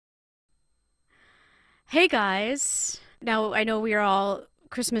Hey guys. Now, I know we are all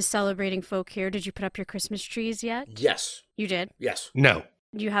Christmas celebrating folk here. Did you put up your Christmas trees yet? Yes. You did? Yes. No,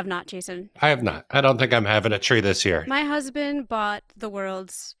 You have not, Jason. I have not. I don't think I'm having a tree this year. My husband bought the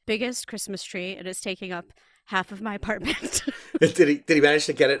world's biggest Christmas tree. It is taking up half of my apartment. Did he manage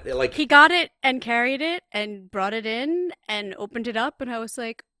to get it? Like He got it and carried it and brought it in and opened it up, and I was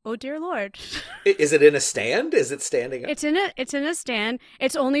like, oh dear Lord. Is it in a stand? Is it standing up? It's in a stand.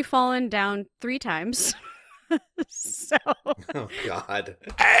 It's only fallen down 3 times. So Oh God.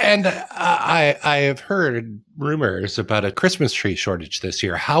 And I have heard rumors about a Christmas tree shortage this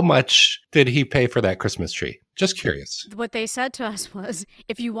year. How much did he pay for that Christmas tree? Just curious. what they said to us was,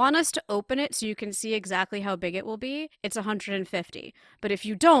 if you want us to open it so you can see exactly how big it will be, it's 150. But if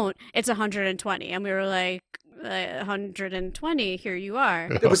you don't, it's 120. And we were like, 120, here you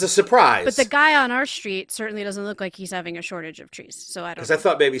are. It was a surprise. But the guy on our street certainly doesn't look like he's having a shortage of trees. So I don't Because I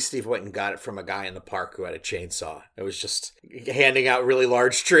thought maybe Steve went and got it from a guy in the park who had a chainsaw. It was just handing out really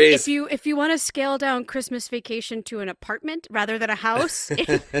large trees. If you want to scale down Christmas vacation to an apartment rather than a house,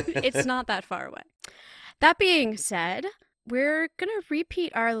 it's not that far away. That being said, we're going to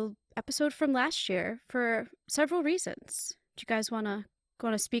repeat our episode from last year for several reasons. Do you guys want to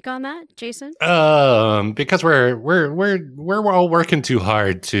speak on that, Jason? Because we're all working too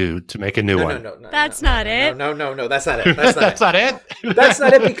hard to make a new one. No, That's not it. No, that's not it. That's not That's it. not it. That's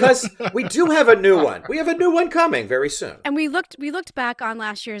not it, because we do have a new one. We have a new one coming very soon. And we looked back on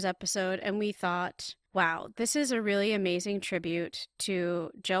last year's episode and we thought, wow, this is a really amazing tribute to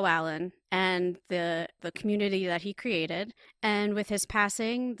Joe Allen and the community that he created. And with his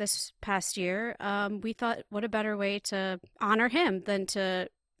passing this past year, we thought, what a better way to honor him than to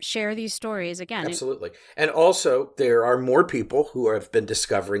share these stories again. Absolutely. And also, there are more people who have been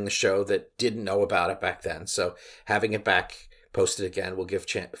discovering the show that didn't know about it back then. So having it back posted again will give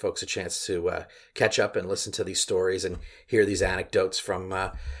folks a chance to catch up and listen to these stories and hear these anecdotes from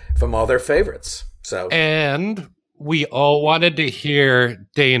all their favorites. So And we all wanted to hear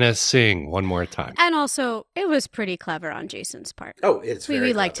Dana sing one more time. And also, it was pretty clever on Jason's part. Oh, it's very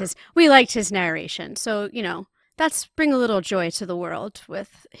we liked clever. we liked his narration. So, that's bring a little joy to the world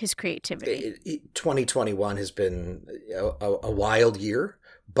with his creativity. 2021 has been a wild year,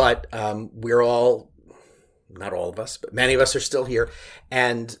 but we're all, not all of us, but many of us are still here,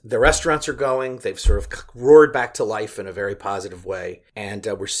 and the restaurants are going. They've sort of roared back to life in a very positive way, and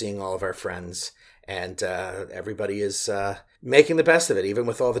we're seeing all of our friends, and everybody is making the best of it, even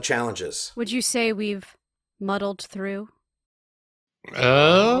with all the challenges. Would you say we've muddled through?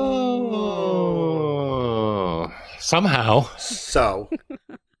 Oh, somehow. So,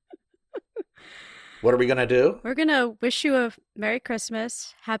 what are we going to do? We're going to wish you a Merry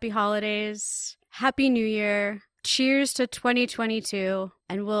Christmas, Happy Holidays, Happy New Year, cheers to 2022,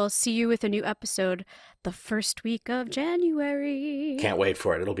 and we'll see you with a new episode the first week of January. Can't wait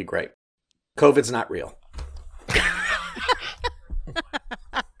for it. It'll be great. COVID's not real.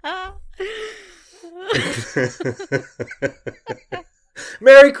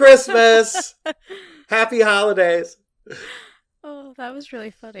 Merry Christmas! Happy holidays! Oh, that was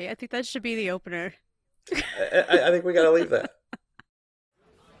really funny. I think that should be the opener. I think we got to leave that.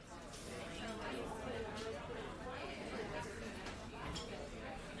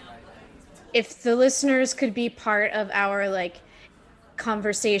 If the listeners could be part of our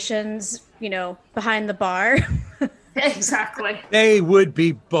conversations, behind the bar, Exactly. They would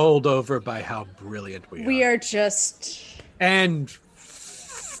be bowled over by how brilliant we are. we are just And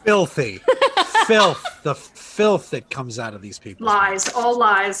filthy. Filth. The filth that comes out of these people. Lies. All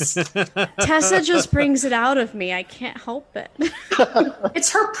lies. Tessa just brings it out of me. I can't help it. It's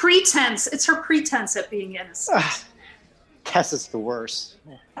her pretense. It's her pretense at being innocent. Tessa's the worst.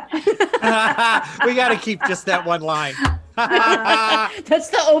 We got to keep just that one line. That's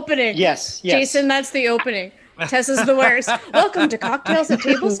the opening. Yes. Jason, that's the opening. Tessa's the worst. Welcome to Cocktails at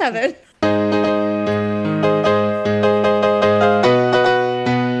Table 7.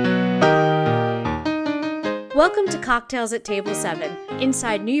 Welcome to Cocktails at Table 7,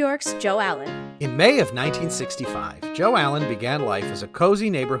 inside New York's Joe Allen. In May of 1965, Joe Allen began life as a cozy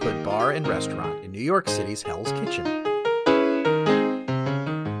neighborhood bar and restaurant in New York City's Hell's Kitchen.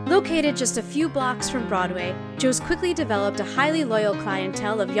 Located just a few blocks from Broadway, Joe's quickly developed a highly loyal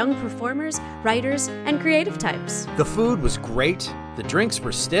clientele of young performers, writers, and creative types. The food was great, the drinks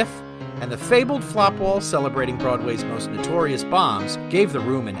were stiff, and the fabled flop wall celebrating Broadway's most notorious bombs gave the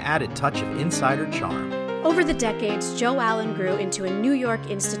room an added touch of insider charm. Over the decades, Joe Allen grew into a New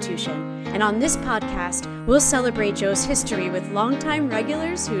York institution, and on this podcast, we'll celebrate Joe's history with longtime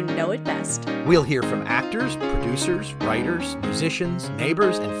regulars who know it best. We'll hear from actors, producers, writers, musicians,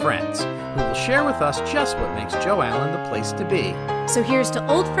 neighbors, and friends who will share with us just what makes Joe Allen the place to be. So here's to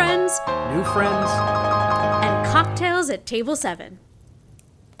old friends, New friends, and cocktails at Table 7.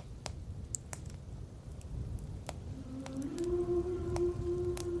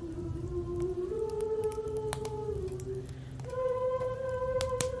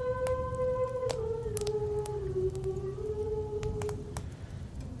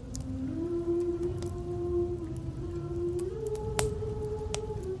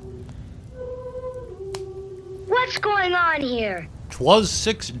 What's going on here? 'Twas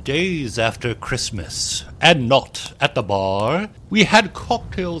 6 days after Christmas, and not at the bar. We had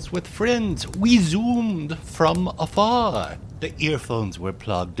cocktails with friends. We zoomed from afar. The earphones were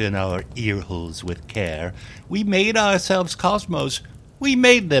plugged in our ear holes with care. We made ourselves cosmos. We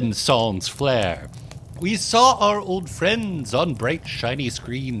made them songs flare. We saw our old friends on bright, shiny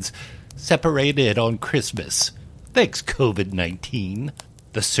screens, separated on Christmas. Thanks, COVID-19.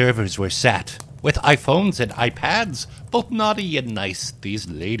 The servers were sat with iPhones and iPads, both naughty and nice, these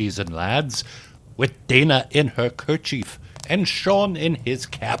ladies and lads, with Dana in her kerchief, and Sean in his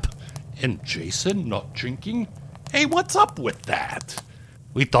cap, and Jason not drinking. Hey, what's up with that?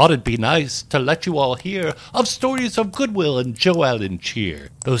 We thought it'd be nice to let you all hear of stories of goodwill and Joe Allen cheer.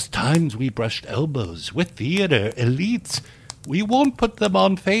 Those times we brushed elbows with theater elites. We won't put them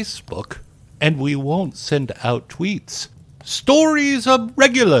on Facebook, and we won't send out tweets. Stories of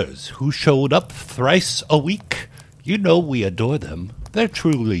regulars who showed up thrice a week. You know we adore them. They're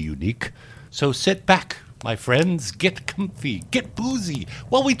truly unique. So sit back, my friends, get comfy, get boozy,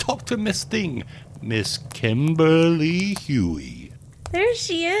 while we talk to Miss Thing, Miss Kimberly Huey. There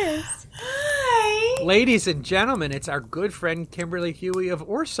she is. Hi. ladies and gentlemen, it's our good friend Kimberly Huey of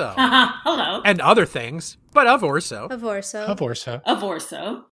Orso. Hello. And other things, but of Orso. Of Orso. Of Orso. Of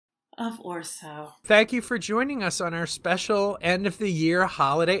Orso. Of Orso. Thank you for joining us on our special end of the year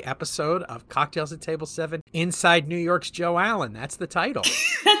holiday episode of Cocktails at Table 7 Inside New York's Joe Allen. That's the title.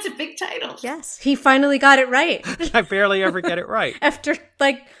 That's a big title. Yes, he finally got it right. I barely ever get it right. After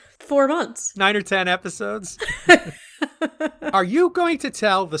like 4 months. 9 or 10 episodes. Are you going to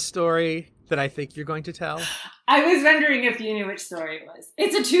tell the story that I think you're going to tell? I was wondering if you knew which story it was.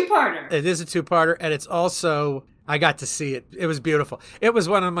 It's a two-parter. It is a two-parter, and it's also, I got to see it. It was beautiful. It was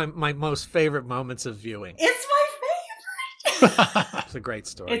one of my most favorite moments of viewing. It's my favorite. It's a great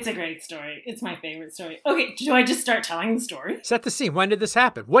story. It's a great story. It's my favorite story. Okay, do I just start telling the story? Set the scene. When did this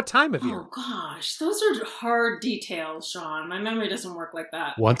happen? What time of year? Oh, gosh. Those are hard details, Sean. My memory doesn't work like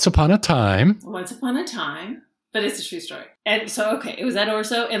that. Once upon a time. Once upon a time. But it's a true story. And so, okay, it was at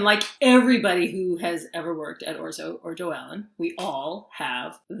Orso. And like everybody who has ever worked at Orso or Joe Allen, we all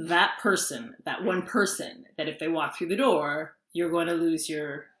have that person, that one person, that if they walk through the door, you're going to lose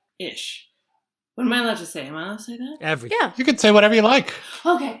your ish. What am I allowed to say? Am I allowed to say that? Everything. Yeah. You can say whatever you like.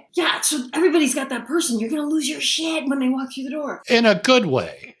 Okay. Yeah, so everybody's got that person. You're going to lose your shit when they walk through the door. In a good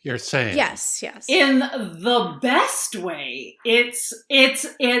way, you're saying. Yes, yes. In the best way.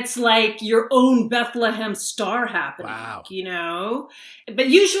 It's like your own Bethlehem star happening. Wow. You know? But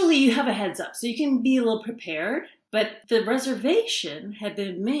usually you have a heads up, so you can be a little prepared. But the reservation had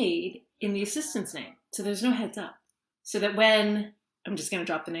been made in the assistant's name, so there's no heads up. So that when, I'm just going to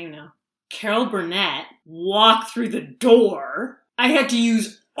drop the name now, Carol Burnett walked through the door, I had to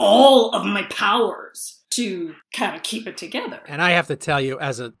use all of my powers to kind of keep it together. And I have to tell you,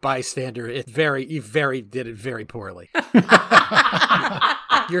 as a bystander, you did it very poorly.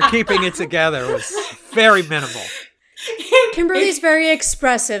 Your keeping it together was very minimal. Kimberly's very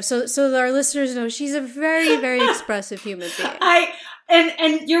expressive, so our listeners know she's a very, very expressive human being.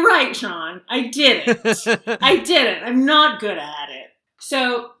 And you're right, Sean. I did it. I'm not good at it.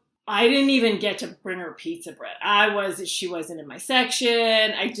 So I didn't even get to bring her pizza bread. She wasn't in my section.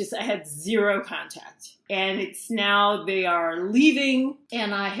 I had zero contact. And it's now they are leaving,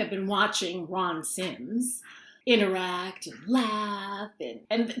 and I have been watching Ron Sims interact and laugh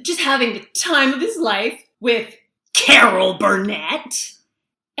and just having the time of his life with Carol Burnett.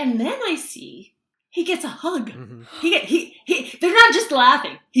 And then I see he gets a hug. Mm-hmm. They're not just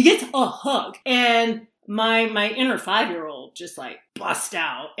laughing. He gets a hug. And my inner 5-year-old just like bust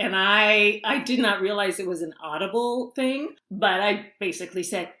out. And I did not realize it was an audible thing, but I basically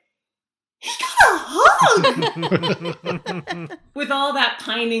said, he got a hug! With all that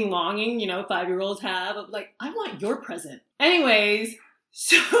pining longing, 5-year-olds have of like, I want your present. Anyways,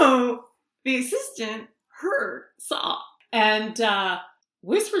 so the assistant saw. And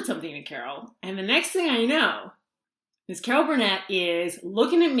whispered something to Carol. And the next thing I know is Carol Burnett is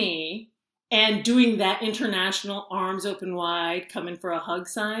looking at me and doing that international arms open wide, coming for a hug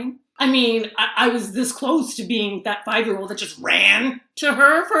sign. I mean, I was this close to being that 5-year-old that just ran to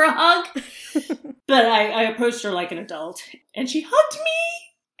her for a hug. But I approached her like an adult, and she hugged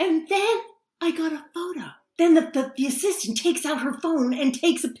me. And then I got a photo. Then the assistant takes out her phone and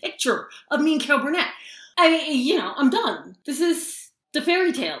takes a picture of me and Carol Burnett. I mean, I'm done. This is the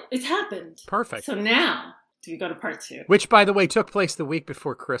fairy tale. It's happened. Perfect. So now, do we go to part 2? Which, by the way, took place the week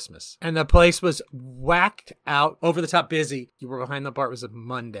before Christmas. And the place was whacked out, over the top busy. You were behind the bar. It was a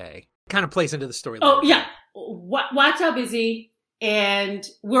Monday. Kind of plays into the story. Oh, yeah. Whacked out busy, and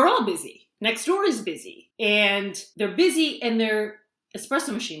we're all busy. Next door is busy. And they're busy, and their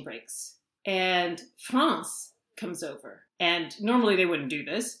espresso machine breaks. And France comes over. And normally they wouldn't do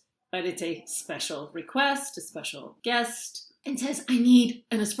this, but it's a special request, a special guest, and says, I need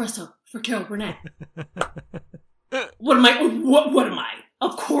an espresso for Carol Burnett. What am I?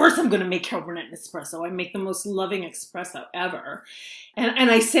 Of course I'm going to make Carol Burnett an espresso. I make the most loving espresso ever.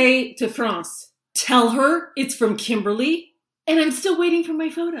 And I say to France, tell her it's from Kimberly, and I'm still waiting for my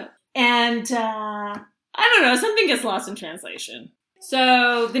photo. And I don't know, something gets lost in translation.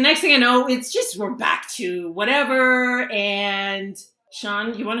 So the next thing I know, it's just we're back to whatever. And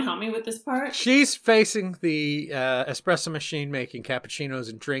Sean, you want to help me with this part? She's facing the espresso machine, making cappuccinos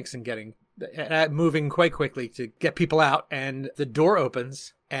and drinks and moving quite quickly to get people out. And the door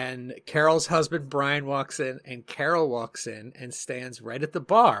opens and Carol's husband, Brian, walks in, and Carol walks in and stands right at the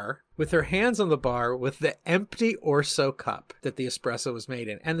bar with her hands on the bar with the empty Orso cup that the espresso was made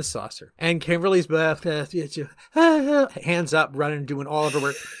in and the saucer. And Kimberly's hands up, running, doing all of her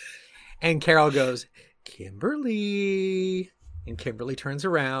work. And Carol goes, Kimberly. And Kimberly turns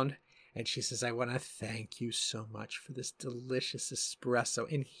around and she says, I want to thank you so much for this delicious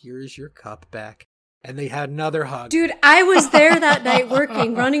espresso. And here's your cup back. And they had another hug. Dude, I was there that night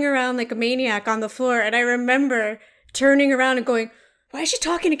working, running around like a maniac on the floor. And I remember turning around and going, why is she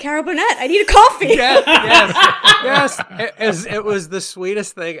talking to Carol Burnett? I need a coffee. Yes. It was the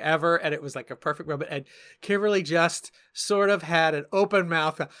sweetest thing ever. And it was like a perfect moment. And Kimberly just sort of had an open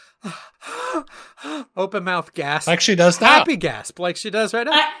mouth gasp. Like she does now. Happy gasp, like she does right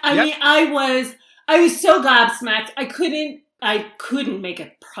now. I mean, I was so gobsmacked. I couldn't make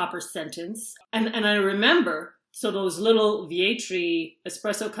a proper sentence. And I remember, so those little Vietri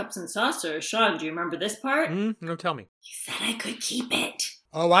espresso cups and saucers. Sean, do you remember this part? No, tell me. You said I could keep it.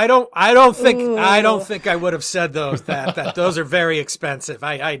 Oh, I don't think I would have said those. That those are very expensive.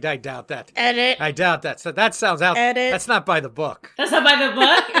 I doubt that. Edit. I doubt that. So that sounds out. Edit. That's not by the book. That's not by the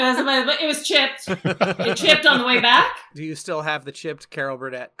book. It was chipped. It chipped on the way back. Do you still have the chipped Carol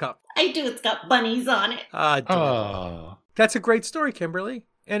Burnett cup? I do. It's got bunnies on it. Oh. That's a great story, Kimberly.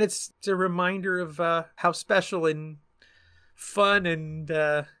 And it's a reminder of how special and fun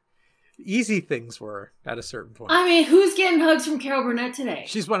and easy things were at a certain point. I mean, who's getting hugs from Carol Burnett today?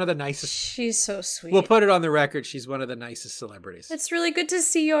 She's one of the nicest. She's so sweet. We'll put it on the record. She's one of the nicest celebrities. It's really good to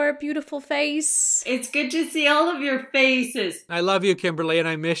see your beautiful face. It's good to see all of your faces. I love you, Kimberly, and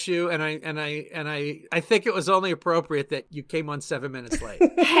I miss you. And I think it was only appropriate that you came on 7 minutes late.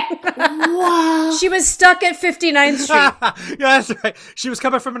 Wow. She was stuck at 59th Street. Yeah, that's right. She was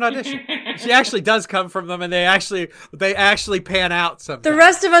coming from an audition. She actually does come from them, and they actually pan out sometimes. The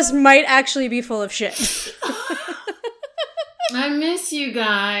rest of us might actually be full of shit. I miss you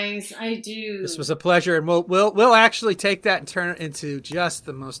guys. I do. This was a pleasure, and we'll actually take that and turn it into just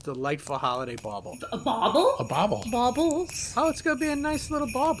the most delightful holiday bauble. A bauble? A bauble. Baubles. Oh, it's gonna be a nice little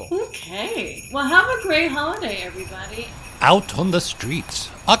bauble. Okay. Well, have a great holiday, everybody. Out on the streets,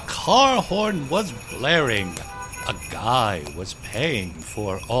 a car horn was blaring. A guy was paying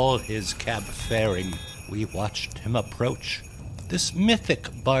for all his cab faring. We watched him approach, this mythic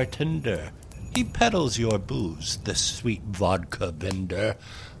bartender. He peddles your booze, this sweet vodka vendor.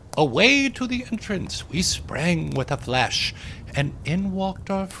 Away to the entrance we sprang with a flash, and in walked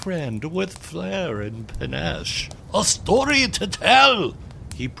our friend with flair and panache. A story to tell,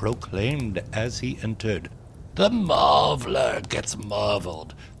 he proclaimed as he entered. The marveler gets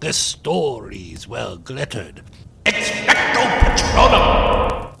marveled, this story's well glittered. Expecto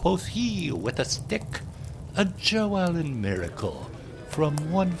Patronum, quoth he with a stick, a Joe Allen miracle from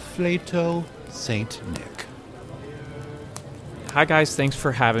one Flato Saint Nick. Hi guys, thanks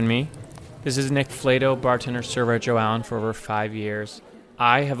for having me. This is Nick Flato, bartender server at Joe Allen for over 5 years.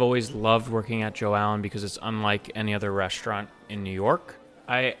 I have always loved working at Joe Allen because it's unlike any other restaurant in New York.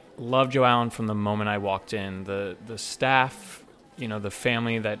 I love Joe Allen from the moment I walked in. The staff, the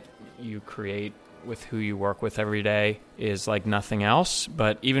family that you create with who you work with every day is like nothing else.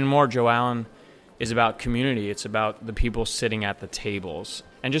 But even more, Joe Allen is about community. It's about the people sitting at the tables.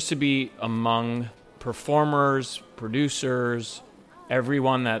 And just to be among performers, producers,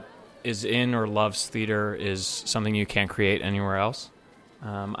 everyone that is in or loves theater is something you can't create anywhere else.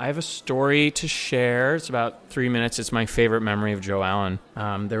 I have a story to share. It's about 3 minutes. It's my favorite memory of Joe Allen.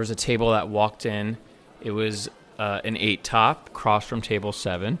 There was a table that walked in. It was an 8-top across from table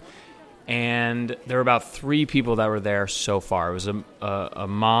 7. And there were about 3 people that were there so far. It was a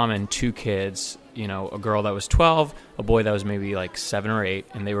mom and 2 kids, you know, a girl that was 12, a boy that was maybe like 7 or 8,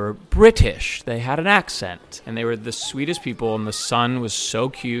 and they were British. They had an accent, and they were the sweetest people, and the son was so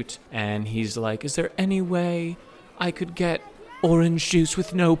cute, and he's like, is there any way I could get orange juice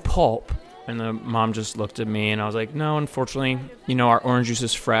with no pulp? And the mom just looked at me, and I was like, no, unfortunately, you know, our orange juice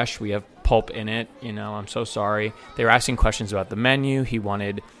is fresh. We have pulp in it. You know, I'm so sorry. They were asking questions about the menu. He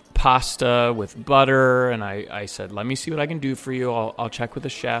wanted pasta with butter, and I said, let me see what I can do for you. I'll check with the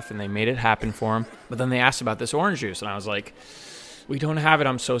chef, and they made it happen for him. But then they asked about this orange juice, and I was like, we don't have it.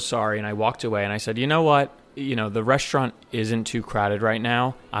 I'm so sorry. And I walked away, and I said, you know what? You know, the restaurant isn't too crowded right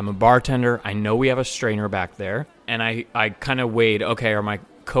now. I'm a bartender. I know we have a strainer back there. And I kind of weighed, okay, are my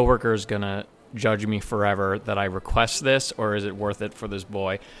coworkers going to judge me forever that I request this, or is it worth it for this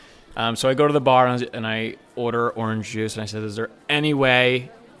boy? So I go to the bar, and I order orange juice, and I said, is there any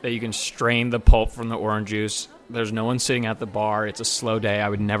way that you can strain the pulp from the orange juice? There's no one sitting at the bar. It's a slow day. I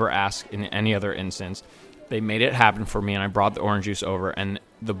would never ask in any other instance. They made it happen for me, and I brought the orange juice over, and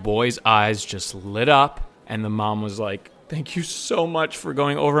the boy's eyes just lit up, and the mom was like, thank you so much for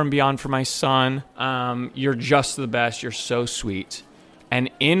going over and beyond for my son. You're just the best. You're so sweet. And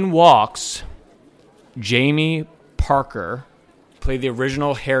in walks Jamie Parker, played the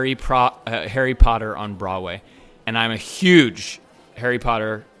original Harry Potter on Broadway. And I'm a huge Harry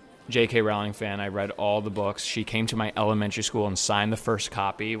Potter J.K. Rowling fan. I read all the books. She came to my elementary school and signed the first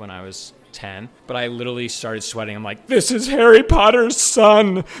copy when I was 10. But I literally started sweating. I'm like, this is Harry Potter's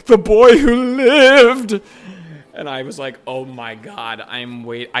son, the boy who lived. And I was like, oh my God,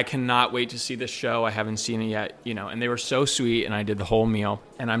 I cannot wait to see this show. I haven't seen it yet, you know. And they were so sweet, and I did the whole meal.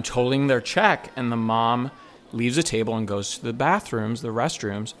 And I'm totaling their check, and the mom leaves the table and goes to the bathrooms, the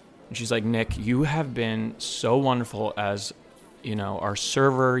restrooms. And she's like, Nick, you have been so wonderful as, you know, our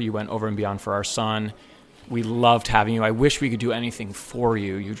server. You went over and beyond for our son. We loved having you. I wish we could do anything for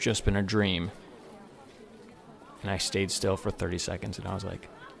you. You've just been a dream. And I stayed still for 30 seconds, and I was like,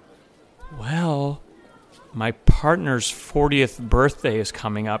 well, my partner's 40th birthday is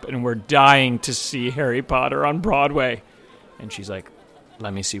coming up, and we're dying to see Harry Potter on Broadway. And she's like,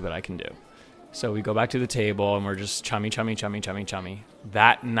 let me see what I can do. So we go back to the table, and we're just chummy.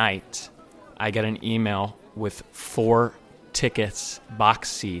 That night, I get an email with 4 tickets, box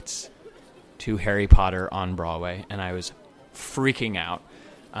seats, to Harry Potter on Broadway, and I was freaking out.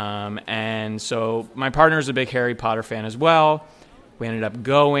 And so my partner's a big Harry Potter fan as well. We ended up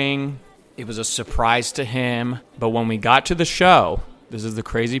going. It was a surprise to him. But when we got to the show, this is the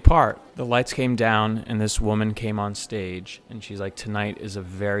crazy part. The lights came down, and this woman came on stage, and she's like, tonight is a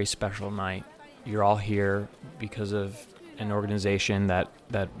very special night. You're all here because of an organization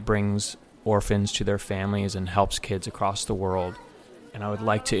that brings orphans to their families and helps kids across the world. And I would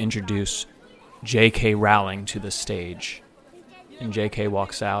like to introduce J.K. Rowling to the stage. And J.K.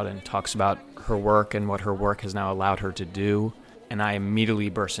 walks out and talks about her work and what her work has now allowed her to do. And I immediately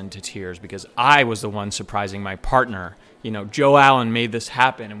burst into tears because I was the one surprising my partner. You know, Joe Allen made this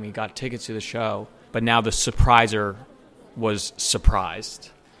happen, and we got tickets to the show. But now the surpriser was surprised.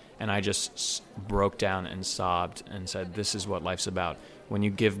 And I just broke down and sobbed and said, this is what life's about. When you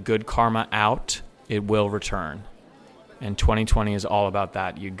give good karma out, it will return. And 2020 is all about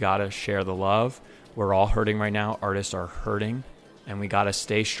that. You got to share the love. We're all hurting right now. Artists are hurting. And we got to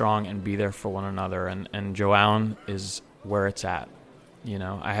stay strong and be there for one another. And Joe Allen is where it's at. You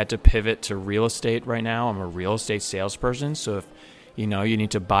know, I had to pivot to real estate right now. I'm a real estate salesperson. So if, you know, you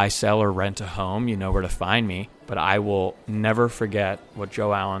need to buy, sell, or rent a home, you know where to find me. But I will never forget what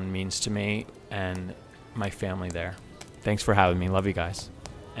Joe Allen means to me and my family there. Thanks for having me. Love you guys.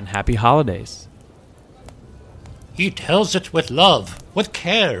 And happy holidays. He tells it with love, with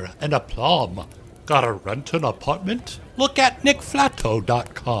care, and aplomb. Gotta rent an apartment? Look at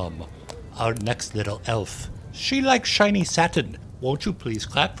nickflatto.com. Our next little elf. She likes shiny satin. Won't you please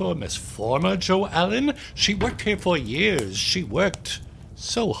clap for Miss Former Joe Allen? She worked here for years. She worked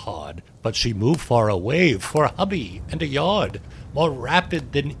so hard, but she moved far away for a hubby and a yard. More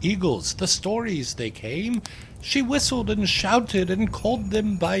rapid than eagles, the stories they came. She whistled and shouted and called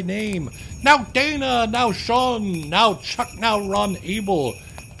them by name. Now Dana, now Sean, now Chuck, now Ron Abel.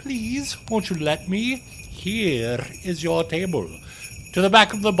 Please, won't you let me? Here is your table. To the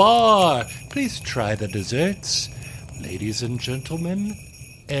back of the bar. Please try the desserts. Ladies and gentlemen,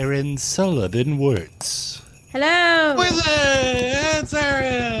 Aaron Sullivan Wirtz. Hello. Who's it? It's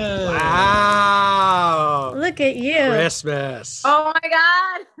Aaron. Wow. Look at you. Christmas. Oh my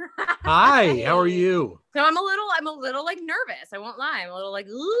God. Hi, how are you? So I'm a little like nervous. I won't lie. I'm a little like,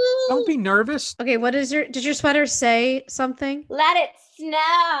 ooh. Don't be nervous. Okay, did your sweater say something? Let it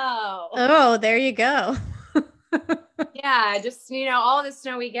snow. Oh, there you go. Yeah, just all the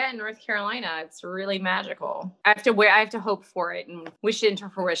snow we get in North Carolina, it's really magical. I have to hope for it and wish it into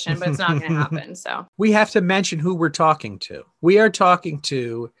fruition, but it's not going to happen. So We have to mention who we're talking to. We are talking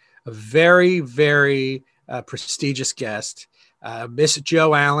to a very, very prestigious guest, Miss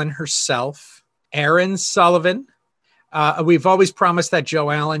Jo Allen herself, Aaron Sullivan. We've always promised that Jo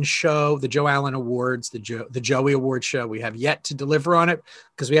Allen show, the Jo Allen Awards, the Joey Award show. We have yet to deliver on it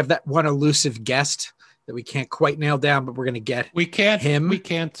because we have that one elusive guest that we can't quite nail down, but we're going to get him. We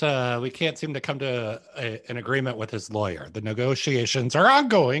can't seem to come to an agreement with his lawyer. The negotiations are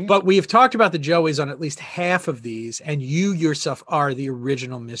ongoing. But we've talked about the Joeys on at least half of these, and you yourself are the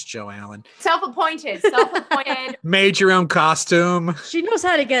original Miss Jo Allen. self-appointed. Made your own costume. She knows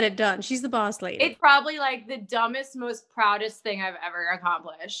how to get it done. She's the boss lady. It's probably like the dumbest, most proudest thing I've ever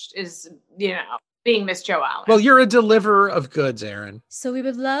accomplished is, being Miss Jo Allen. Well, you're a deliverer of goods, Aaron. So we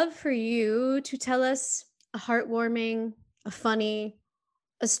would love for you to tell us a heartwarming, a funny,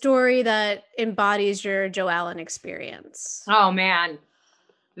 a story that embodies your Jo Allen experience. Oh man.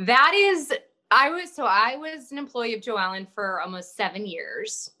 I was an employee of Jo Allen for almost 7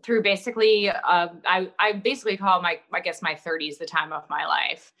 years through basically, I basically call my 30s the time of my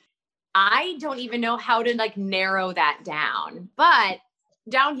life. I don't even know how to narrow that down, but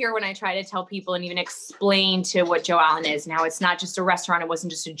down here when I try to tell people and even explain to what Jo Allen is now, it's not just a restaurant. It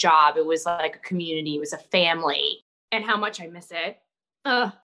wasn't just a job. It was like a community. It was a family, and how much I miss it.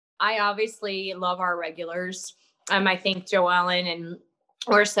 I obviously love our regulars. I think Jo Allen and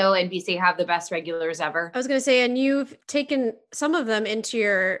Orso and BC have the best regulars ever. I was going to say, and you've taken some of them into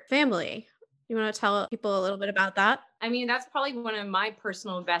your family. You want to tell people a little bit about that? I mean, that's probably one of my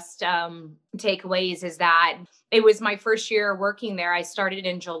personal best takeaways is that it was my first year working there. I started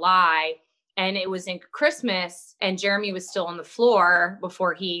in July and it was in Christmas and Jeremy was still on the floor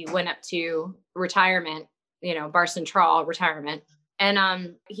before he went up to retirement, Bar Central retirement.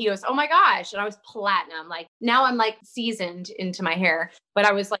 And he goes, oh my gosh. And I was platinum. Now I'm seasoned into my hair, but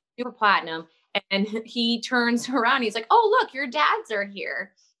I was super platinum. And he turns around. He's like, oh, look, your dads are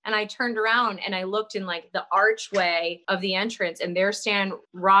here. And I turned around and I looked in the archway of the entrance and there stand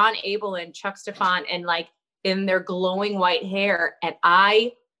Ron Abel and Chuck Stefan and in their glowing white hair. And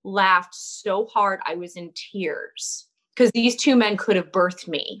I laughed so hard. I was in tears because these two men could have birthed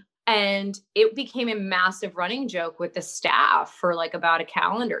me. And it became a massive running joke with the staff for about a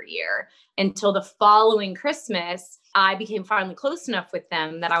calendar year until the following Christmas. I became finally close enough with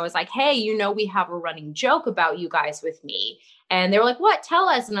them that I was like, hey, we have a running joke about you guys with me. And they were like, what? Tell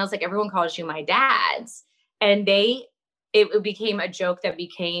us. And I was like, everyone calls you my dads. And it became a joke that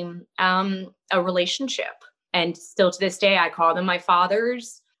became a relationship. And still to this day, I call them my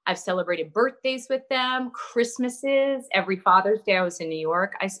fathers. I've celebrated birthdays with them, Christmases. Every Father's Day I was in New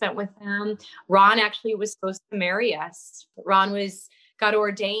York, I spent with them. Ron actually was supposed to marry us. Ron got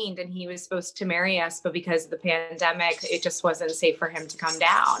ordained and he was supposed to marry us, but because of the pandemic, it just wasn't safe for him to come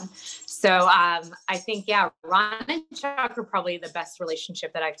down. So I think, Ron and Chuck are probably the best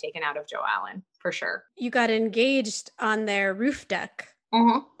relationship that I've taken out of Jo Allen, for sure. You got engaged on their roof deck.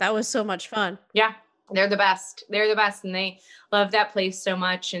 Mm-hmm. That was so much fun. Yeah, they're the best. They're the best. And they love that place so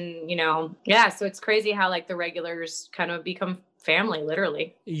much. And, so it's crazy how the regulars kind of become family,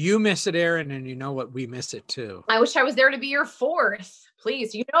 literally. You miss it, Aaron, and you know what? We miss it too. I wish I was there to be your fourth.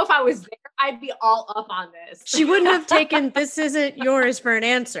 Please, if I was there, I'd be all up on this. She wouldn't have taken "this isn't yours" for an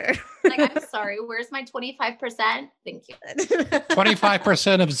answer. I'm sorry, where's my 25%? Thank you.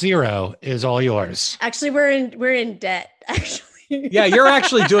 25% of zero is all yours. Actually, we're in debt. Actually, yeah, you're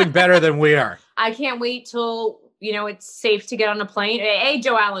actually doing better than we are. I can't wait till it's safe to get on a plane. A,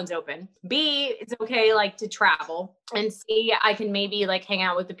 Jo Allen's open. B, it's okay to travel. And C, I can maybe hang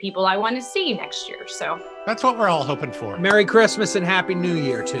out with the people I want to see next year. So that's what we're all hoping for. Merry Christmas and Happy New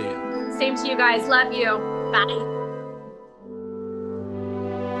Year to you. Same to you guys. Love you. Bye.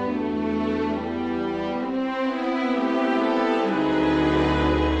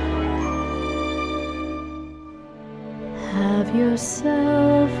 Have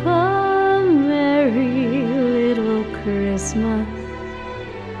yourself a merry little Christmas.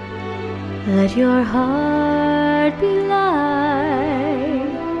 Let your heart be light.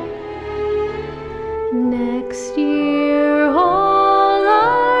 Next year, all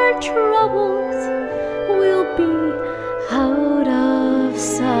our troubles will be out of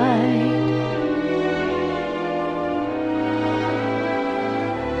sight.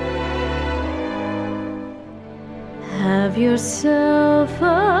 Have yourself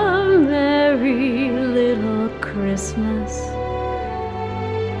a merry little Christmas.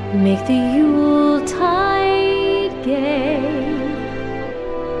 Make the Yuletide gay.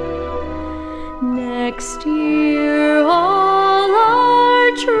 Next year, all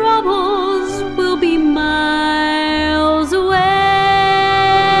our troubles will be miles away.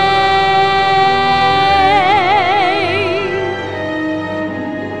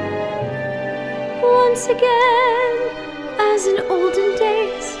 Once again, as in olden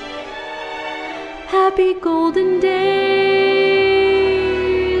days, happy golden days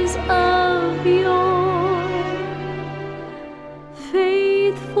of yore.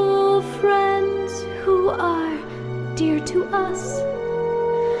 Faithful friends who are dear to us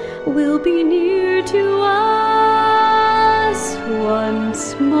will be near to us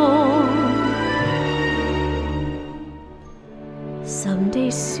once more.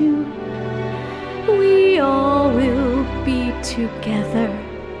 Someday soon we all will be together,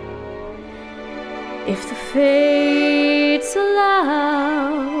 if the fates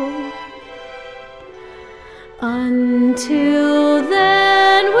allow. Until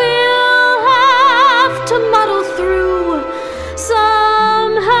then, we'll have to muddle through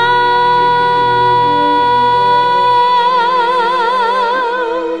somehow.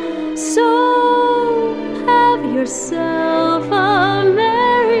 So have yourself a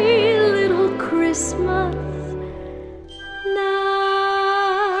merry little Christmas now.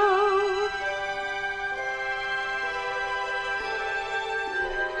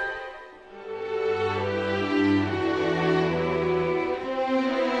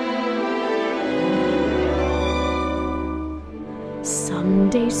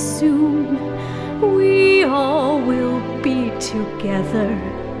 Someday soon we all will be together,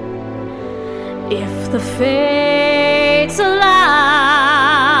 if the fates allow.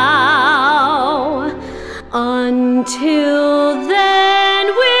 Until then,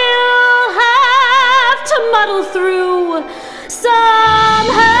 we'll have to muddle through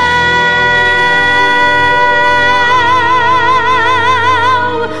somehow.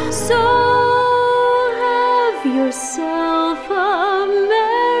 So have yourself a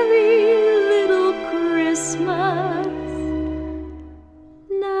merry little Christmas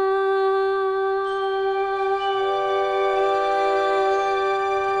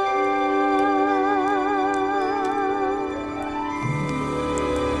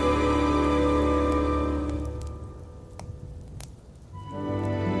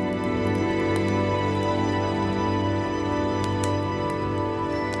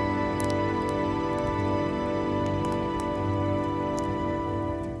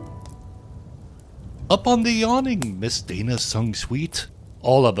Up on the awning, Miss Dana sung sweet.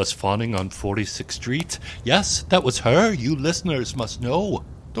 All of us fawning on 46th Street. Yes, that was her, you listeners must know.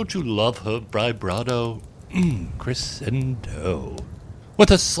 Don't you love her vibrato? Crescendo. With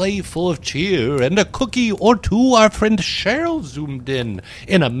a sleigh full of cheer and a cookie or two, our friend Cheryl zoomed in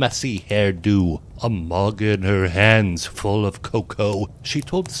a messy hairdo, a mug in her hands full of cocoa. She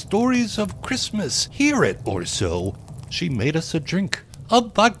told stories of Christmas, hear it or so. She made us a drink, a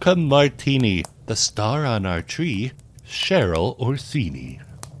vodka martini, the star on our tree, Cheryl Orsini.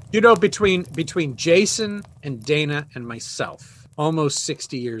 You know, between Jason and Dana and myself, almost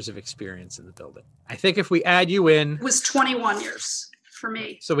 60 years of experience in the building. I think if we add you in... It was 21 years for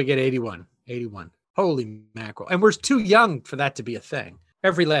me. So we get 81. Holy mackerel. And we're too young for that to be a thing.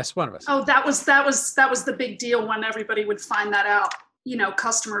 Every last one of us. Oh, that was the big deal when everybody would find that out. You know,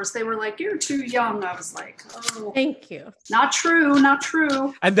 customers, they were like, "You're too young." I was like, "Oh, thank you." Not true.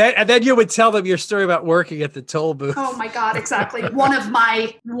 And then you would tell them your story about working at the toll booth. Oh my God, exactly. One of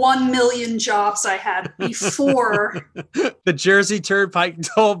my 1 million jobs I had before the Jersey Turnpike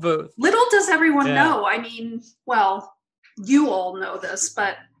toll booth. Little does everyone know. I mean, well, you all know this,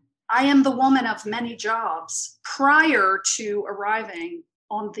 but I am the woman of many jobs prior to arriving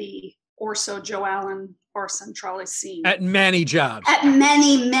on the Orso Joe Allen Barson trolley scene. At many jobs. At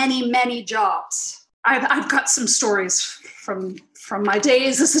many jobs. I've got some stories from my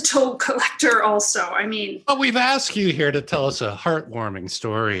days as a toll collector also. I mean... Well, we've asked you here to tell us a heartwarming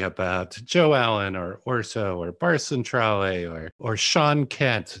story about Joe Allen or Orso or Barson Trolley or Sean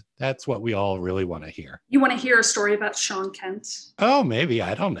Kent. That's what we all really want to hear. You want to hear a story about Sean Kent? Oh, maybe.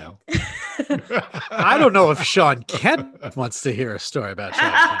 I don't know. I don't know if Sean Kent wants to hear a story about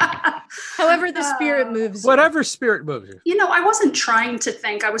Sean Kent. However the spirit moves you. Whatever spirit moves you. You know, I wasn't trying to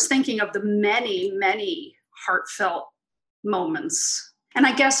think. I was thinking of the many, many heartfelt moments. And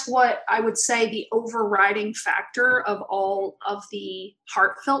I guess what I would say the overriding factor of all of the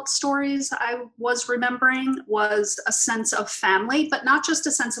heartfelt stories I was remembering was a sense of family, but not just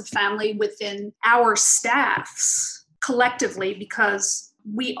a sense of family within our staffs collectively, because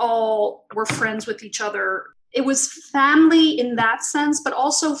we all were friends with each other. It was family in that sense, but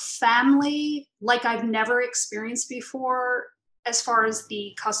also family like I've never experienced before as far as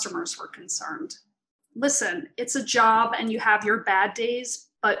the customers were concerned. Listen, it's a job and you have your bad days,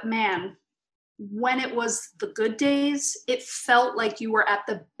 but man, when it was the good days, it felt like you were at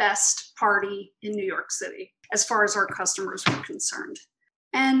the best party in New York City as far as our customers were concerned.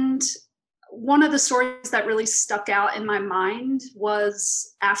 And one of the stories that really stuck out in my mind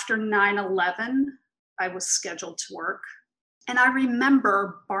was after 9/11, I was scheduled to work. And I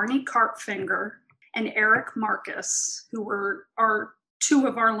remember Barney Karpfinger and Eric Marcus, who were two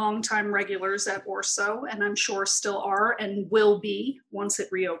of our longtime regulars at Orso, and I'm sure still are and will be once it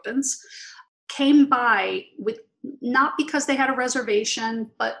reopens, came by with, not because they had a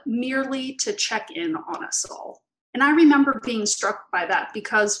reservation, but merely to check in on us all. And I remember being struck by that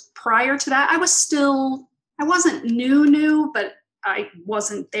because prior to that, I wasn't new, but I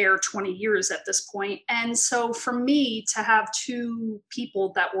wasn't there 20 years at this point. And so for me to have two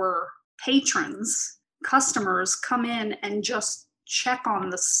people that were patrons, customers, come in and just check on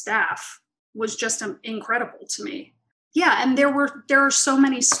the staff was just incredible to me. Yeah, and there are so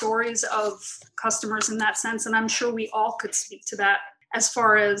many stories of customers in that sense, and I'm sure we all could speak to that as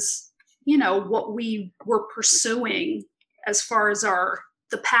far as, you know, what we were pursuing as far as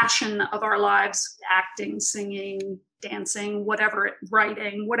the passion of our lives, acting, singing, dancing,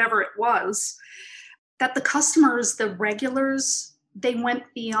 writing, whatever it was, that the customers, the regulars, they went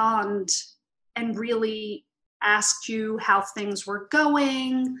beyond and really asked you how things were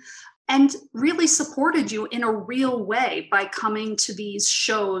going and really supported you in a real way by coming to these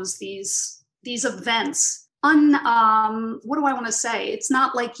shows, these events. What do I want to say? It's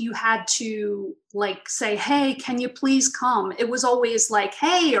not like you had to say, hey, can you please come? It was always like,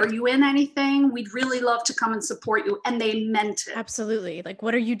 hey, are you in anything? We'd really love to come and support you. And they meant it. Absolutely. Like,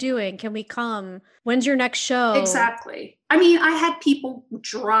 what are you doing? Can we come? When's your next show? Exactly. I mean, I had people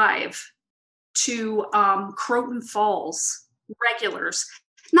drive to Croton Falls, regulars,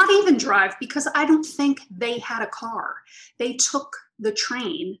 not even drive because I don't think they had a car. They took the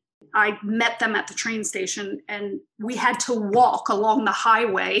train. I met them at the train station and we had to walk along the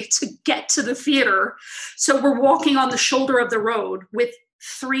highway to get to the theater. So we're walking on the shoulder of the road with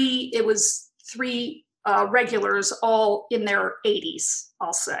three regulars, all in their 80s,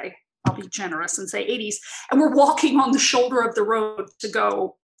 I'll say. I'll be generous and say 80s. And we're walking on the shoulder of the road to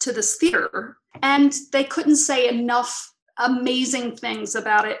go to this theater. And they couldn't say enough amazing things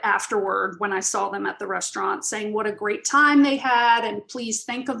about it afterward when I saw them at the restaurant, saying what a great time they had and please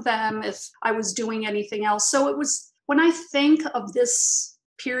think of them if I was doing anything else. So it was, when I think of this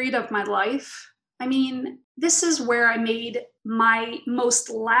period of my life, I mean, this is where I made my most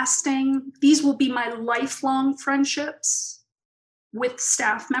lasting, these will be my lifelong friendships with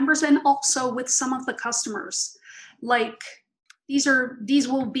staff members and also with some of the customers. These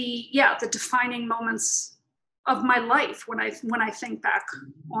will be, the defining moments of my life when I think back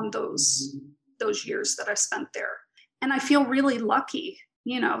on those years that I spent there. And I feel really lucky,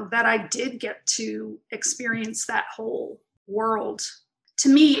 that I did get to experience that whole world. To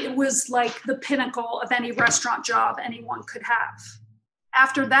me, it was like the pinnacle of any restaurant job anyone could have.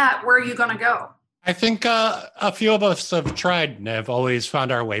 After that, where are you going to go? I think a few of us have tried and have always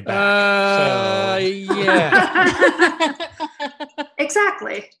found our way back. Yeah.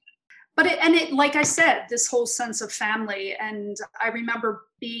 Exactly. But it, like I said, this whole sense of family. And I remember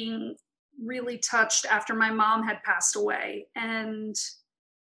being really touched after my mom had passed away. And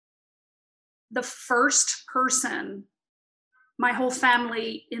the first person, my whole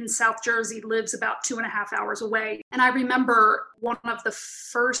family in South Jersey lives about 2.5 hours away. And I remember one of the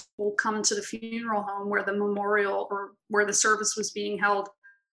first people come to the funeral home where the memorial or where the service was being held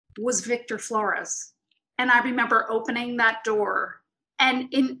was Victor Flores. And I remember opening that door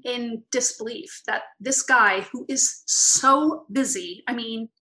and in disbelief that this guy who is so busy, I mean,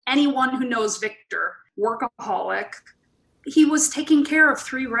 anyone who knows Victor, workaholic, he was taking care of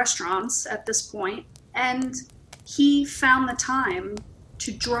 3 restaurants at this point, and he found the time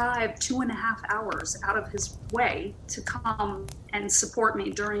to drive 2.5 hours out of his way to come and support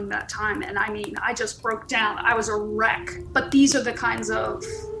me during that time. And I mean, I just broke down. I was a wreck. But these are the kinds of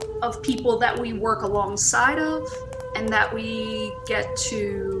people that we work alongside of and that we get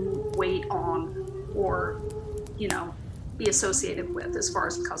to wait on or, be associated with as far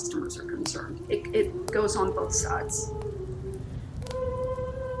as customers are concerned. It goes on both sides.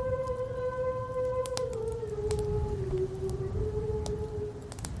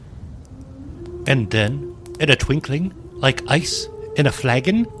 And then, in a twinkling, like ice in a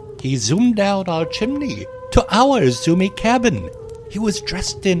flagon, he zoomed down our chimney to our zoomy cabin. He was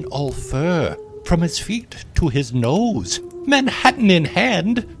dressed in all fur, from his feet to his nose, Manhattan in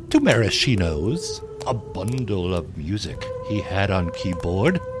hand to maraschino's. A bundle of music he had on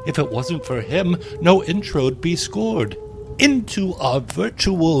keyboard. If it wasn't for him, no intro'd be scored. Into our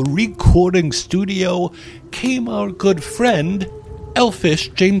virtual recording studio came our good friend, elfish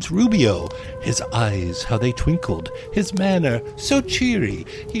James Rubio. His eyes, how they twinkled, his manner so cheery.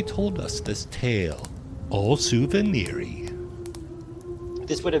 He told us this tale, all souvenir-y.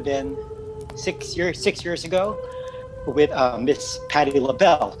 This would have been 6 years ago, with Miss Patti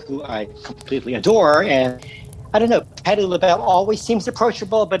LaBelle, who I completely adore. And I don't know, Patti LaBelle always seems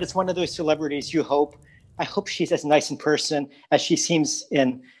approachable, but it's one of those celebrities I hope she's as nice in person as she seems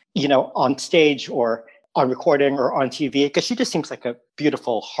on stage or on recording or on TV, because she just seems like a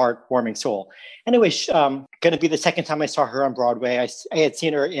beautiful, heartwarming soul. Anyway, going to be the second time I saw her on Broadway. I had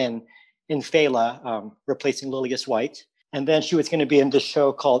seen her in Fela, replacing Lilias White. And then she was going to be in this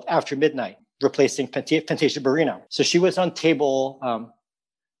show called After Midnight, replacing Fantasia Barrino. So she was on table,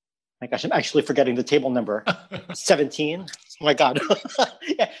 my gosh, I'm actually forgetting the table number, 17. Oh my God.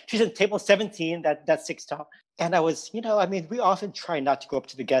 Yeah, she's on table 17, that six top. And I was, we often try not to go up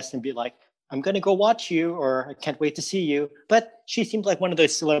to the guests and be like, I'm going to go watch you, or I can't wait to see you. But she seemed like one of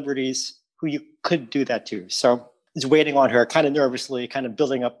those celebrities who you could do that to. So I was waiting on her kind of nervously, kind of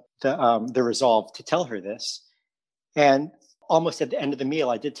building up the resolve to tell her this. And almost at the end of the meal,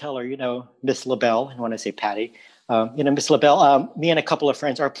 I did tell her, Miss LaBelle, and when I say Patty, Miss LaBelle, me and a couple of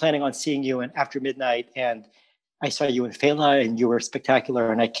friends are planning on seeing you in After Midnight, and I saw you in Fela, and you were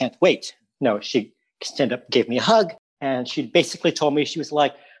spectacular, and I can't wait. No, she stand up, gave me a hug, and she basically told me, she was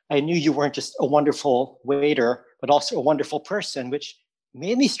like, I knew you weren't just a wonderful waiter, but also a wonderful person, which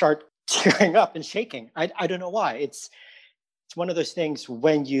made me start tearing up and shaking. I don't know why. It's one of those things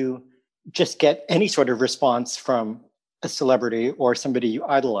when you just get any sort of response from a celebrity or somebody you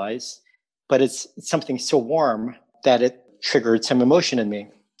idolize, but it's something so warm that it triggered some emotion in me.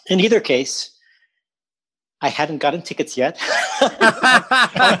 In either case, I hadn't gotten tickets yet. Well,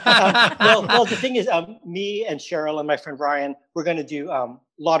 the thing is, me and Cheryl and my friend Ryan, we're going to do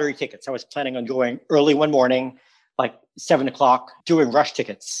lottery tickets. I was planning on going early one morning, like 7:00, doing rush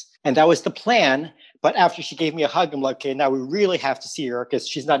tickets. And that was the plan. But after she gave me a hug, I'm like, okay, now we really have to see her because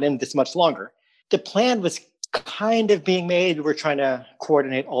she's not in this much longer. The plan was kind of being made. We were trying to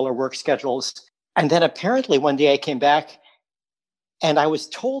coordinate all our work schedules. And then apparently one day I came back and I was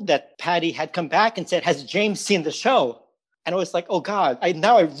told that Patty had come back and said, has James seen the show? And I was like, oh God,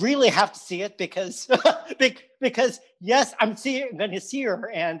 now I really have to see it because, because yes, I'm going to see her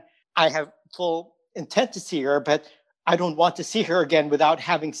and I have full intent to see her, but I don't want to see her again without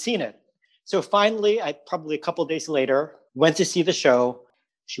having seen it. So finally, I probably a couple of days later went to see the show.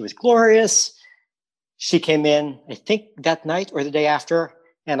 She was glorious. She came in, I think that night or the day after,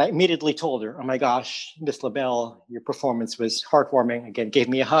 and I immediately told her, oh my gosh, Miss LaBelle, your performance was heartwarming. Again, gave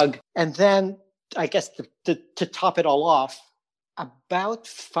me a hug. And then I guess to top it all off, about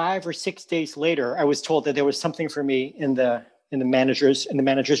 5 or 6 days later, I was told that there was something for me in the manager's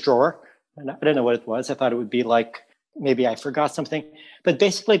drawer. And I don't know what it was. I thought it would be like, maybe I forgot something. But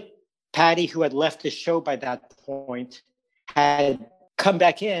basically, Patty, who had left the show by that point, had come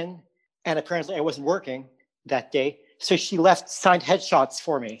back in, and apparently I wasn't working that day. So she left signed headshots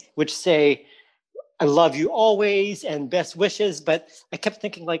for me, which say, I love you always and best wishes. But I kept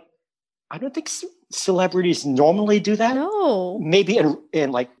thinking, like, I don't think celebrities normally do that. No. Maybe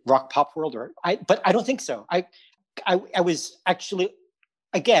in like rock pop world, but I don't think so. I was actually,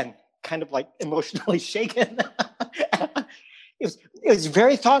 again, kind of like emotionally shaken. It was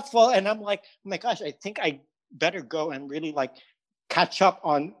very thoughtful. And I'm like, oh my gosh, I think I better go and really like catch up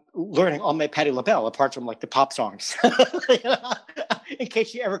on learning all my Patti LaBelle, apart from like the pop songs, in case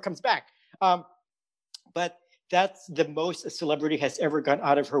she ever comes back. But that's the most a celebrity has ever gone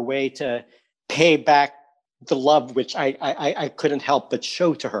out of her way to pay back the love, which I couldn't help but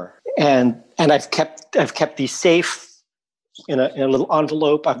show to her. And I've kept these safe in a little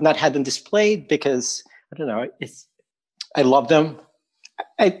envelope. I've not had them displayed because I don't know. I love them.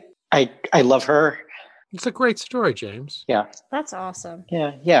 I love her. It's a great story, James. Yeah. That's awesome.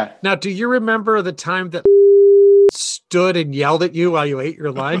 Yeah. Now, do you remember the time that stood and yelled at you while you ate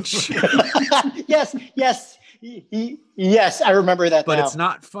your lunch? Yes. Yes, I remember that But now. it's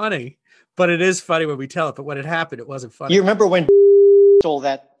not funny. But it is funny when we tell it. But when it happened, it wasn't funny. You remember when stole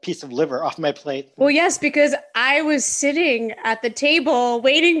that piece of liver off my plate? Well, yes, because I was sitting at the table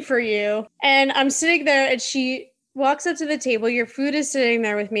waiting for you, and I'm sitting there, and she walks up to the table. Your food is sitting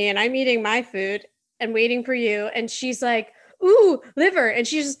there with me, and I'm eating my food and waiting for you. And she's like, "Ooh, liver!" And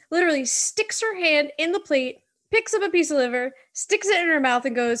she just literally sticks her hand in the plate, picks up a piece of liver, sticks it in her mouth,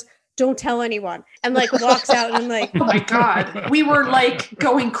 and goes, "Don't tell anyone," and like walks out. And I'm like, oh my God, we were like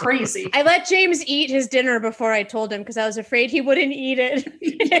going crazy. I let James eat his dinner before I told him because I was afraid he wouldn't eat it.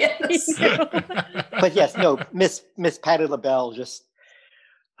 Yes. But yes, no, Miss Patti LaBelle just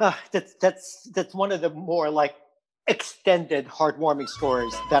that's one of the more like extended heartwarming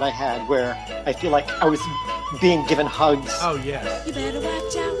stories that I had where I feel like I was being given hugs. Oh yes. You better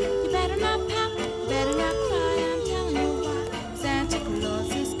watch out. You better not pout. You better not cry. I'm telling you why. Santa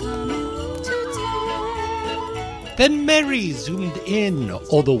Claus is coming to town. Then Mary zoomed in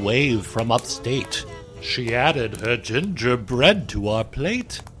all the way from upstate. She added her gingerbread to our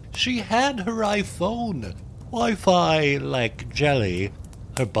plate. She had her iPhone, Wi-Fi like jelly,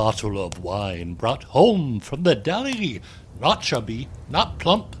 her bottle of wine brought home from the deli. Not chubby, not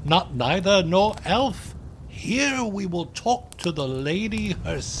plump, not neither nor elf. Here we will talk to the lady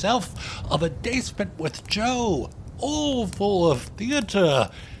herself of a day spent with Joe, all full of theater.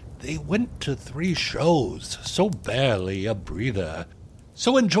 They went to 3 shows, so barely a breather.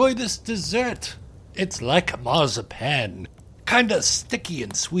 So enjoy this dessert. It's like marzipan, kinda sticky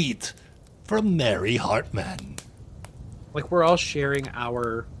and sweet, from Mary Hartman. Like we're all sharing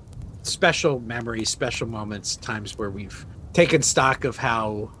our special memories, special moments, times where we've taken stock of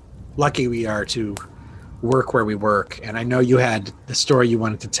how lucky we are to work where we work. And I know you had the story you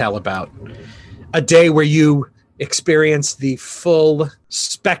wanted to tell about a day where you experienced the full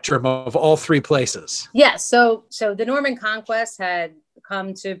spectrum of all 3 places. Yes. So the Norman Conquest had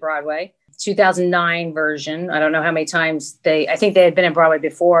come to Broadway, 2009 version. I don't know how many times I think they had been in Broadway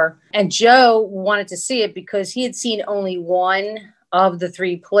before. And Joe wanted to see it because he had seen only one of the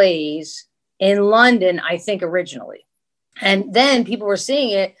 3 plays in London, I think originally. And then people were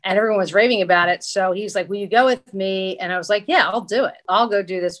seeing it and everyone was raving about it. So he was like, "Will you go with me?" And I was like, "Yeah, I'll do it. I'll go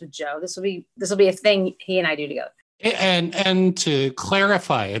do this with Joe. This will be a thing he and I do together." And to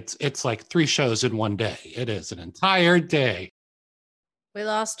clarify, it's like 3 shows in one day. It is an entire day. We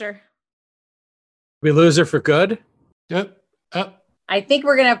lost her. We lose her for good? Yep. I think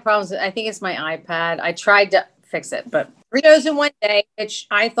we're going to have problems. I think it's my iPad. I tried to fix it, but 3 shows in one day, which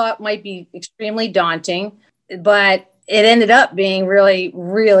I thought might be extremely daunting, but it ended up being really,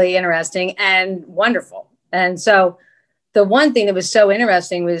 really interesting and wonderful. And so the one thing that was so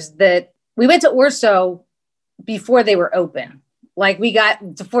interesting was that we went to Orso before they were open. Like we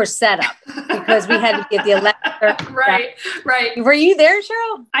got before setup because we had to get the 11. Right. Were you there,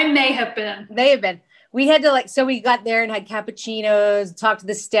 Cheryl? I may have been. They have been. We had to so we got there and had cappuccinos, talked to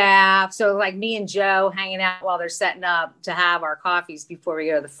the staff. So like me and Joe hanging out while they're setting up to have our coffees before we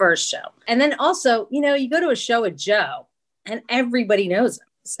go to the first show. And then also, you go to a show with Joe and everybody knows him.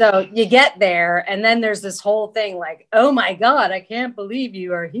 So you get there and then there's this whole thing like, "Oh my God, I can't believe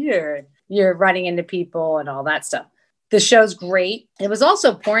you are here." You're running into people and all that stuff. The show's great. It was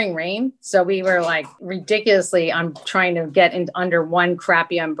also pouring rain. So we were like ridiculously, I'm trying to get under one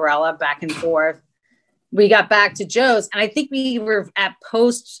crappy umbrella back and forth. We got back to Joe's and I think we were at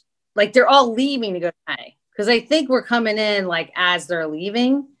post, like they're all leaving to go to May. Because I think we're coming in like as they're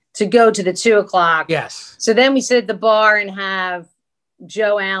leaving to go to the 2:00. Yes. So then we sit at the bar and have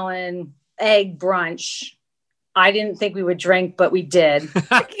Joe Allen egg brunch. I didn't think we would drink, but we did.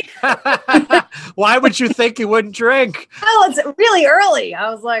 Why would you think you wouldn't drink? Oh, it's really early.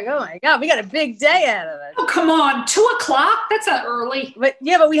 I was like, "Oh my God, we got a big day out of it." Oh, come on. 2:00? That's not early. But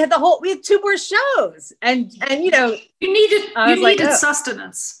we had 2 more shows. And you needed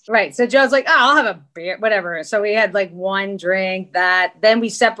sustenance. Right. So Joe's like, "Oh, I'll have a beer," whatever. So we had like one drink then we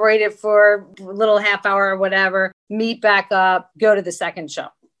separated for a little half hour or whatever, meet back up, go to the second show.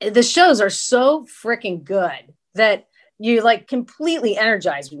 The shows are so freaking good that you like completely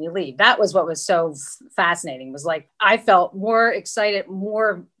energized when you leave. That was what was so fascinating, was like, I felt more excited,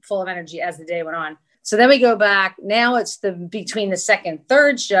 more full of energy as the day went on. So then we go back. Now it's between the second,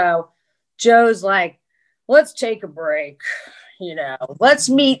 third show. Joe's like, "Let's take a break. Let's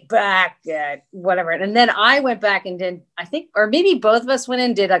meet back at whatever." And then I went back and did, I think, or maybe both of us went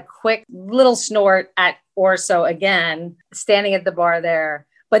and did a quick little snort at Orso again, standing at the bar there.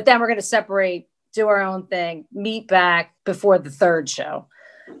 But then we're going to separate, do our own thing, meet back before the third show.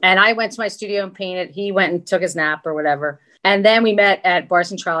 And I went to my studio and painted. He went and took his nap or whatever. And then we met at Bar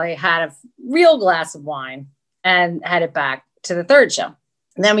Centrale, had a real glass of wine. and headed back to the third show.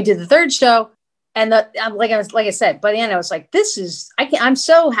 And then we did the third show. And like I said, by the end, I was like, I'm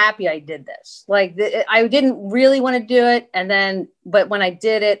so happy I did this. Like I didn't really want to do it. And then, but when I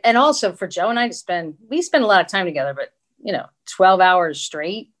did it, and also for Joe and I we spend a lot of time together, but 12 hours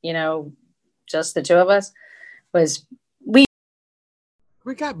straight, just the two of us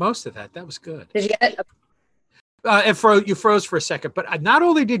we got most of that. That was good. Did you get it? You froze for a second, but not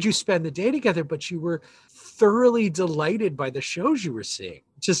only did you spend the day together, but you were thoroughly delighted by the shows you were seeing,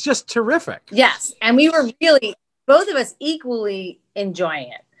 which is just terrific. Yes. And we were really, both of us equally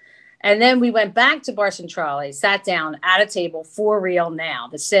enjoying it. And then we went back to Bar Centrale, sat down at a table for real now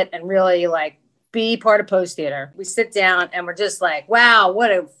to sit and really like be part of Post Theater. We sit down and we're just like, wow,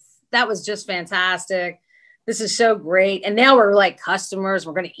 that was just fantastic. This is so great. And now we're like customers.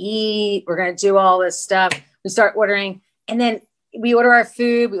 We're going to eat. We're going to do all this stuff. We start ordering, and then we order our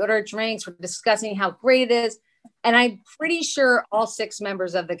food. We order our drinks. We're discussing how great it is. And I'm pretty sure all 6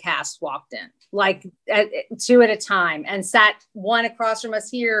 members of the cast walked in, like 2 at a time, and sat one across from us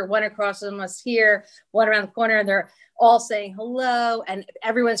here, one across from us here, one around the corner. And they're all saying hello, and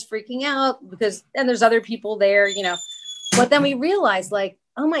everyone's freaking out and there's other people there, But then we realized, like,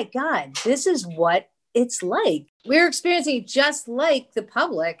 oh my God, this is what it's like. We're experiencing just like the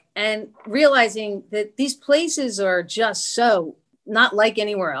public, and realizing that these places are just so not like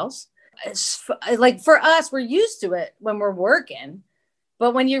anywhere else. Like for us, we're used to it when we're working,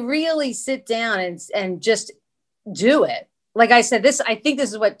 but when you really sit down and just do it, like I said, I think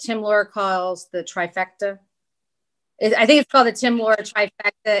this is what Tim Laura calls the trifecta. I think it's called the Tim Laura trifecta.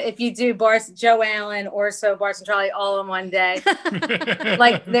 If you do Joe Allen, Orso, Bar Centrale all in one day,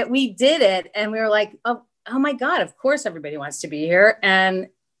 like that, we did it, and we were like, oh my God, of course everybody wants to be here. And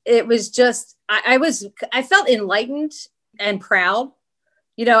it was just, I felt enlightened and proud.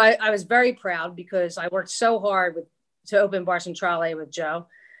 I was very proud because I worked so hard to open Bar Centrale with Joe.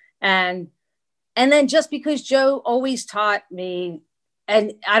 And then just because Joe always taught me,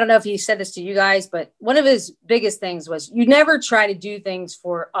 and I don't know if he said this to you guys, but one of his biggest things was you never try to do things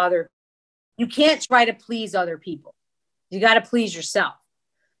for you can't try to please other people. You got to please yourself,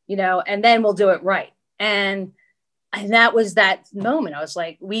 and then we'll do it right. And that was that moment. I was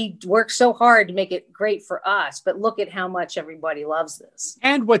like, we worked so hard to make it great for us, but look at how much everybody loves this.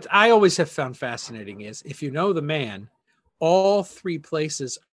 And what I always have found fascinating is, if you know the man, all 3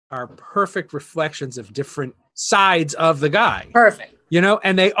 places are perfect reflections of different sides of the guy. Perfect.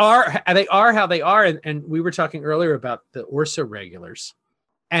 And they are how they are. And we were talking earlier about the Orso regulars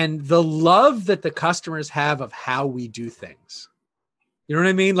and the love that the customers have of how we do things. You know what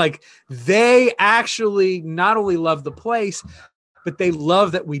I mean? Like, they actually not only love the place, but they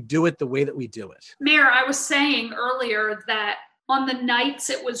love that we do it the way that we do it. Mayor, I was saying earlier that on the nights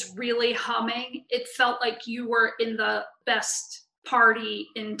it was really humming. It felt like you were in the best party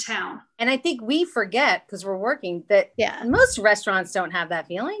in town. And I think we forget, because we're working, that most restaurants don't have that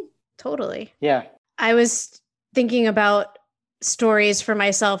feeling. Totally. Yeah. I was thinking about stories for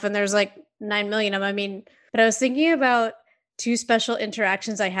myself, and there's like 9 million of them. But I was thinking about 2 special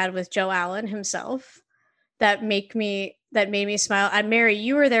interactions I had with Joe Allen himself that made me smile. And Mary,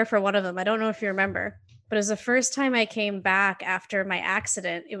 you were there for one of them. I don't know if you remember, but it was the first time I came back after my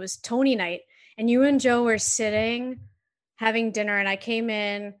accident. It was Tony night, and you and Joe were sitting having dinner, and I came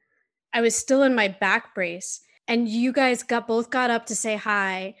in. I was still in my back brace, and you guys both got up to say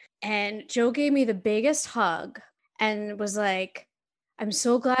hi, and Joe gave me the biggest hug and was like, I'm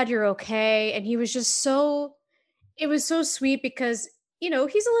so glad you're okay. And he was just it was so sweet, because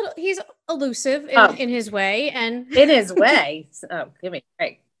he's elusive in his way, and in his way. Oh, give me a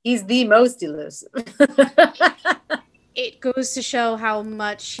break. He's the most elusive. It goes to show how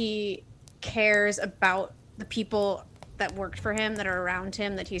much he cares about the people that worked for him, that are around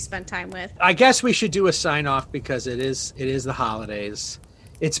him, that he spent time with. I guess we should do a sign off, because it is the holidays.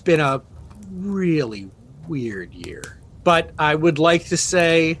 It's been a really weird year, but I would like to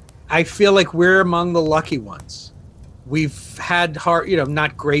say I feel like we're among the lucky ones. We've had hard,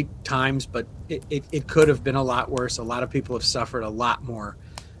 not great times, but it could have been a lot worse. A lot of people have suffered a lot more.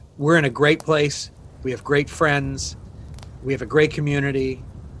 We're in a great place. We have great friends. We have a great community.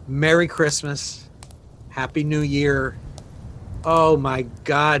 Merry Christmas. Happy New Year. Oh my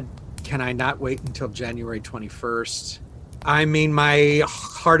God, can I not wait until January 21st? My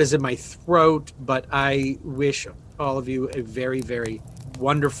heart is in my throat, but I wish all of you a very, very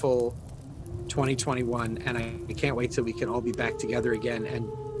wonderful 2021, and I can't wait till we can all be back together again and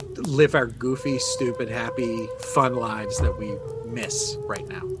live our goofy, stupid, happy, fun lives that we miss right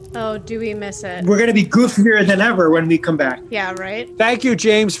now. Oh, do we miss it? We're going to be goofier than ever when we come back. Yeah, right? Thank you,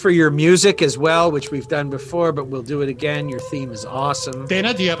 James, for your music as well, which we've done before, but we'll do it again. Your theme is awesome.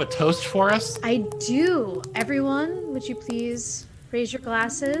 Dana, do you have a toast for us? I do. Everyone, would you please raise your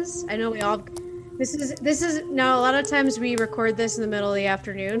glasses? I know we all... This is now, a lot of times we record this in the middle of the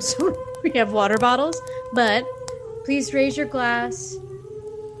afternoon, so we have water bottles, but please raise your glass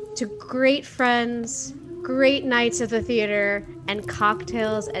to great friends, great nights at the theater, and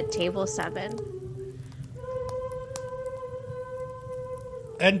cocktails at table 7.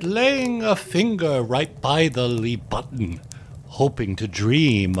 And laying a finger right by the lee button, hoping to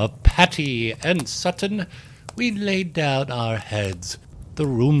dream of Patty and Sutton, we laid down our heads, the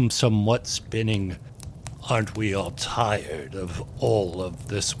room somewhat spinning. Aren't we all tired of all of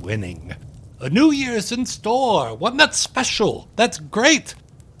this winning? A New Year's in store, one that's special, that's great.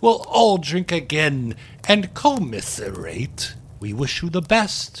 We'll all drink again and commiserate. We wish you the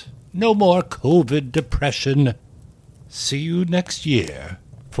best. No more COVID depression. See you next year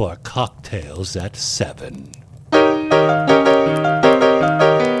for Cocktails at 7.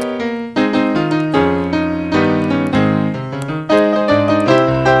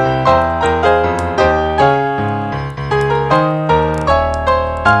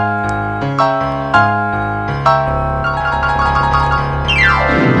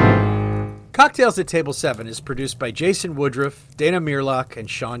 Cocktails at Table 7 is produced by Jason Woodruff, Dana Mearlock, and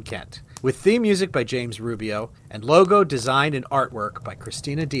Sean Kent, with theme music by James Rubio, and logo, design, and artwork by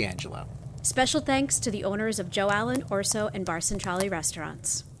Christina D'Angelo. Special thanks to the owners of Joe Allen, Orso, and Bar Centrale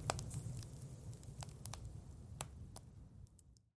restaurants.